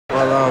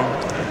Well,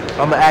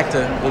 I'm an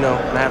actor, you know,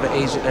 and I have an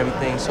agent and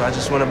everything, so I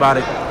just went about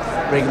it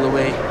regular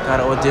way, got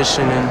an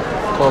audition and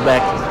call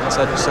back and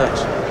such and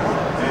such.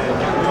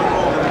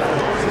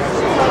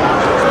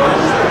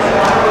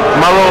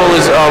 My role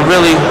is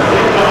really,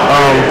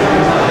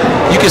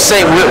 you could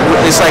say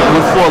it's like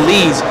with 4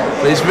 leads,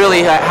 but it's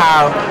really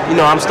how, you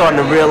know, I'm starting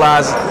to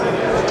realize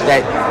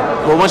that,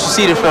 well, once you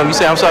see the film,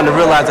 I'm starting to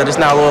realize that it's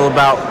not all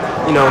about,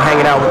 you know,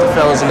 hanging out with the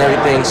fellas and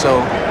everything. So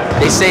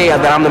they say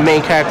that I'm the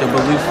main character,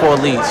 but we 4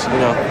 leads, you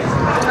know.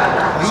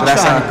 So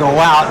that's how to go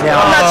out now.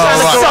 I'm not trying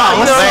to go out.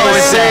 You know what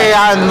I'm saying?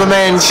 I'm the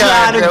main character.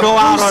 Trying to go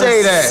out on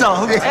say that?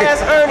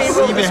 Ask Ernie.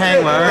 You been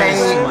hanging with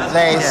Ernie.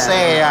 They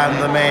say I'm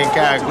the main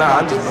character.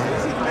 Nah, I'm just...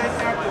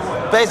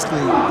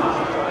 Basically,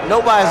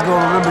 nobody's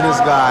gonna remember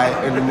this guy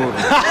in the movie.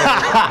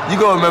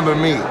 You're gonna remember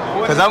me.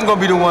 Because I'm gonna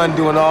be the one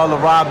doing all the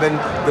robbing,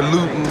 the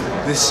looting,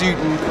 the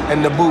shooting,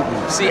 and the booting.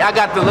 See, I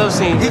got the love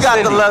scene. He got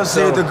Cindy, the love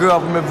scene with the girl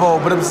from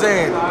Involved, but I'm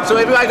saying. So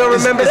everybody gonna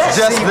remember that? It's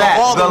just See, that.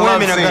 all the love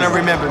women are scene. gonna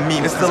remember me.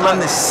 It's the I'm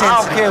love. the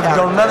I don't care if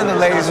none of the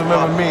ladies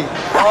remember me.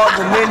 All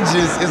the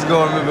ninjas is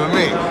gonna remember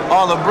me.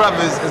 All the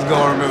brothers is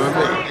gonna remember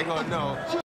me. They gonna know.